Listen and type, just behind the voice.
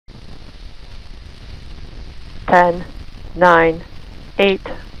10, 9, 8,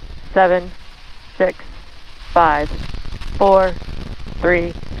 7, 6, 5, 4,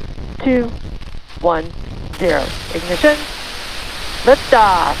 3, 2, 1, 0. Ignition.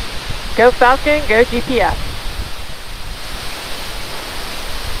 Liftoff. Go Falcon, go GPS.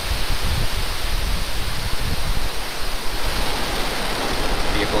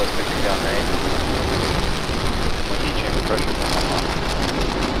 Vehicle is pushing down right. Heat chamber pressure down on.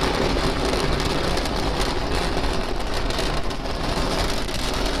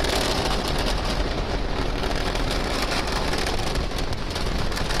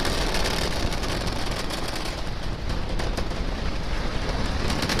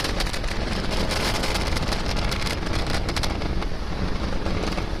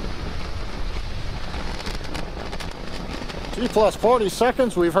 Plus 40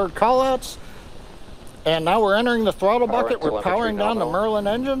 seconds, we've heard callouts, and now we're entering the throttle bucket. We're powering down the Merlin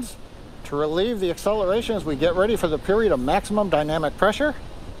engines to relieve the acceleration as we get ready for the period of maximum dynamic pressure.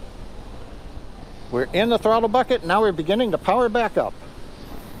 We're in the throttle bucket, now we're beginning to power back up.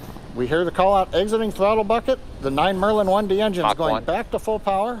 We hear the call out exiting throttle bucket, the 9 Merlin 1D engines going back to full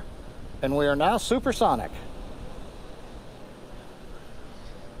power, and we are now supersonic.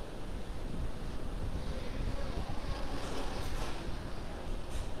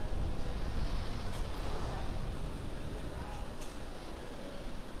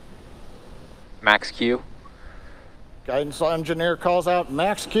 Max Q. Guidance engineer calls out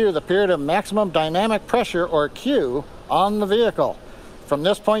max Q, the period of maximum dynamic pressure, or Q, on the vehicle. From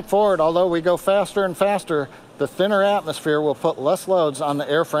this point forward, although we go faster and faster, the thinner atmosphere will put less loads on the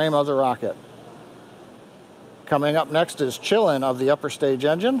airframe of the rocket. Coming up next is chill-in of the upper stage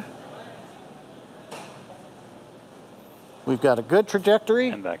engine. We've got a good trajectory.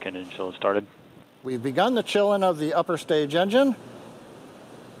 And back engine chill started. We've begun the chill-in of the upper stage engine.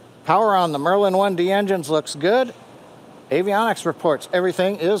 Power on the Merlin 1D engines looks good. Avionics reports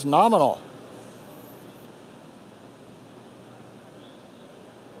everything is nominal.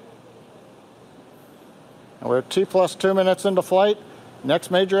 And we're T+2 minutes into flight. Next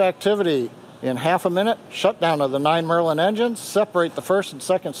major activity in half a minute, shutdown of the 9 Merlin engines, separate the first and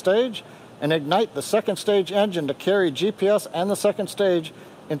second stage, and ignite the second stage engine to carry GPS and the second stage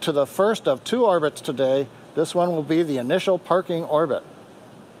into the first of 2 orbits today. This one will be the initial parking orbit.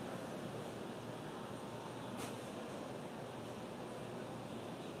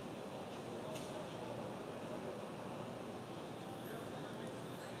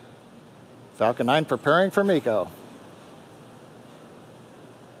 Falcon 9 preparing for MECO.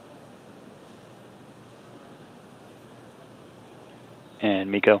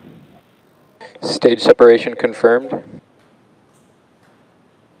 And MECO. Stage separation confirmed.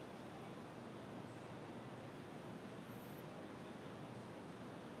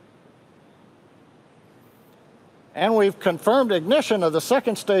 And we've confirmed ignition of the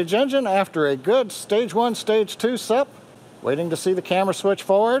second stage engine after a good stage 1, stage 2 SEP. Waiting to see the camera switch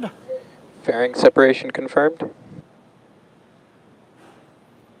forward. Fairing separation confirmed.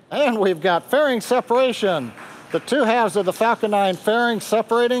 And we've got fairing separation. The 2 halves of the Falcon 9 fairing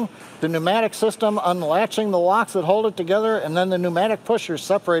separating, the pneumatic system unlatching the locks that hold it together, and then the pneumatic pushers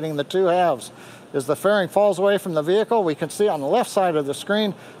separating the 2 halves. As the fairing falls away from the vehicle, we can see on the left side of the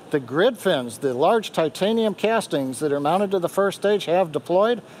screen the grid fins, the large titanium castings that are mounted to the first stage have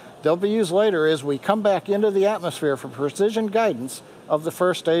deployed. They'll be used later as we come back into the atmosphere for precision guidance of the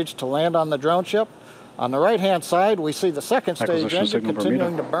first stage to land on the drone ship. On the right-hand side, we see the second stage engine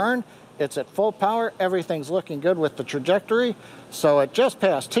continuing to burn. It's at full power. Everything's looking good with the trajectory. So at just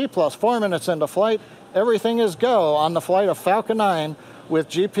past T+4 minutes into flight, everything is go on the flight of Falcon 9 with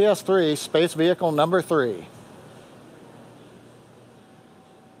GPS-3, space vehicle number 3.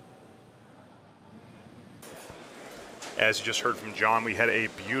 As you just heard from John, we had a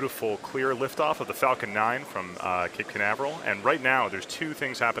beautiful, clear liftoff of the Falcon 9 from Cape Canaveral. And right now, there's 2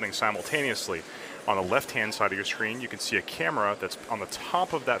 things happening simultaneously. On the left-hand side of your screen, you can see a camera that's on the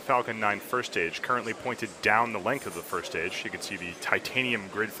top of that Falcon 9 first stage, currently pointed down the length of the first stage. You can see the titanium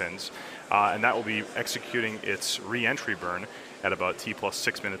grid fins, and that will be executing its re-entry burn at about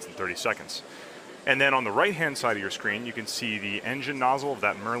T+6 minutes and 30 seconds. And then on the right-hand side of your screen, you can see the engine nozzle of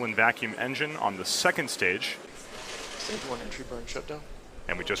that Merlin vacuum engine on the second stage. Stage 1 entry burn shutdown.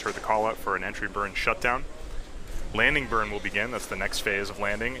 And we just heard the call out for an entry burn shutdown. Landing burn will begin. That's the next phase of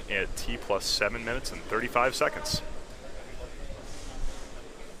landing at T+7 minutes and 35 seconds.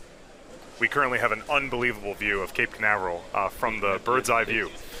 We currently have an unbelievable view of Cape Canaveral from the bird's eye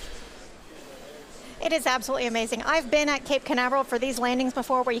view. It is absolutely amazing. I've been at Cape Canaveral for these landings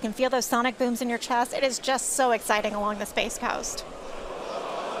before where you can feel those sonic booms in your chest. It is just so exciting along the Space Coast.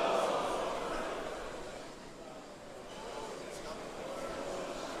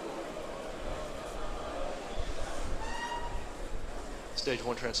 Stage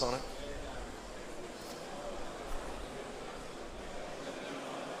 1 transonic.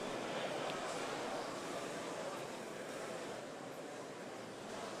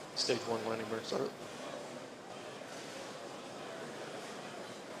 Stage 1 landing burn start.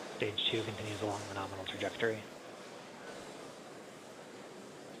 Stage 2 continues along the nominal trajectory.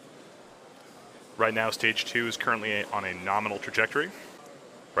 Right now, stage 2 is currently on a nominal trajectory.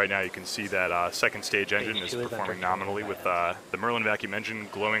 Right now, you can see that second stage engine is performing nominally with the Merlin vacuum engine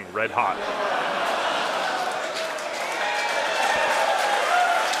glowing red hot.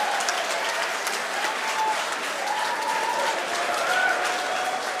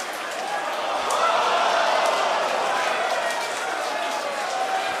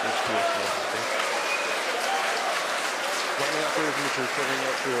 Filling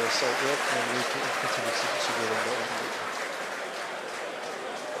out through a salt rip, and we can continue super around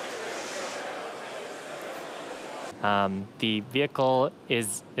that. The vehicle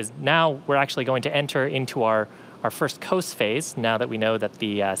is now, we're actually going to enter into our first coast phase now that we know that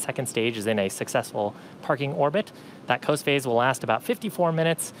the second stage is in a successful parking orbit. That coast phase will last about 54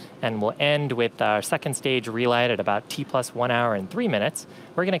 minutes and will end with our second stage relight at about T+1 hour and 3 minutes.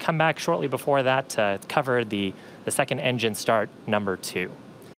 We're going to come back shortly before that to cover the second engine start, number 2.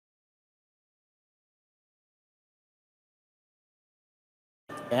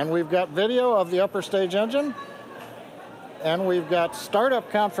 And we've got video of the upper stage engine. And we've got startup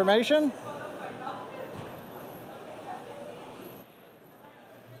confirmation.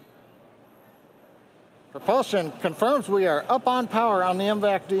 Propulsion confirms we are up on power on the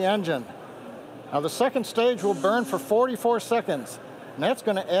MVAC-D engine. Now the second stage will burn for 44 seconds. And that's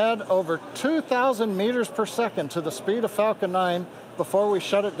going to add over 2,000 meters per second to the speed of Falcon 9 before we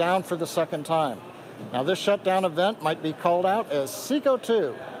shut it down for the second time. Now this shutdown event might be called out as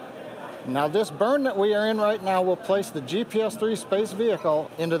SECO-2. Now this burn that we are in right now will place the gpsIII space vehicle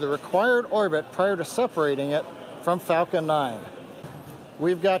into the required orbit prior to separating it from Falcon 9.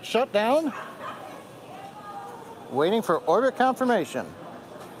 We've got shutdown, waiting for orbit confirmation.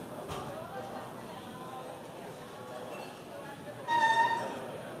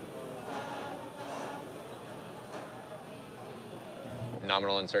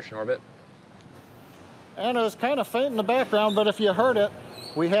 Nominal insertion orbit. And it was kind of faint in the background, but if you heard it,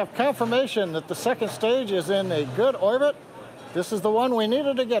 we have confirmation that the second stage is in a good orbit. This is the one we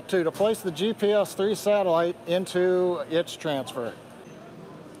needed to get to place the gpsIII satellite into its transfer.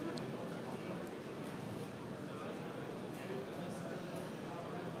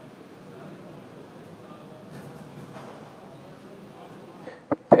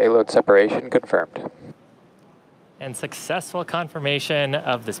 Payload separation confirmed. And successful confirmation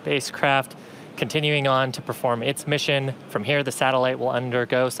of the spacecraft continuing on to perform its mission. From here, the satellite will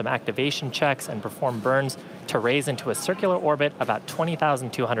undergo some activation checks and perform burns to raise into a circular orbit about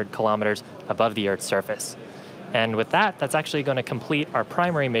 20,200 kilometers above the Earth's surface. And with that, that's actually going to complete our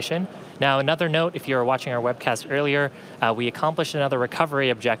primary mission. Now, another note, if you were watching our webcast earlier, we accomplished another recovery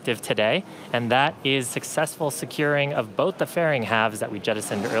objective today, and that is successful securing of both the fairing halves that we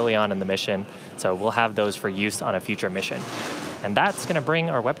jettisoned early on in the mission. So we'll have those for use on a future mission. And that's going to bring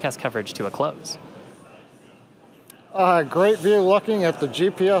our webcast coverage to a close. Great view looking at the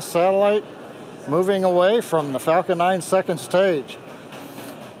GPS satellite moving away from the Falcon 9 second stage.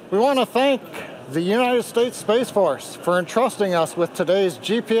 We want to thank the United States Space Force for entrusting us with today's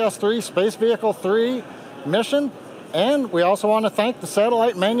gpsIII Space Vehicle 3 mission. And we also want to thank the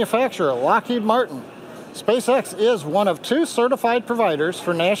satellite manufacturer, Lockheed Martin. SpaceX is one of 2 certified providers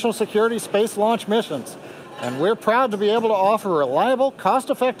for national security space launch missions. And we're proud to be able to offer reliable,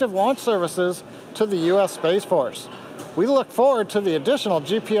 cost-effective launch services to the U.S. Space Force. We look forward to the additional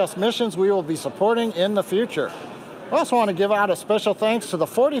GPS missions we will be supporting in the future. I also want to give out a special thanks to the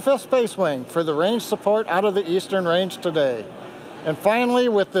 45th Space Wing for the range support out of the Eastern Range today. And finally,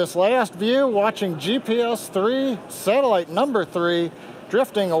 with this last view, watching gpsIII satellite number 3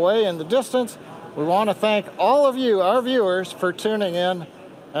 drifting away in the distance, we want to thank all of you, our viewers, for tuning in,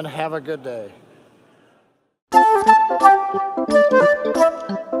 and have a good day.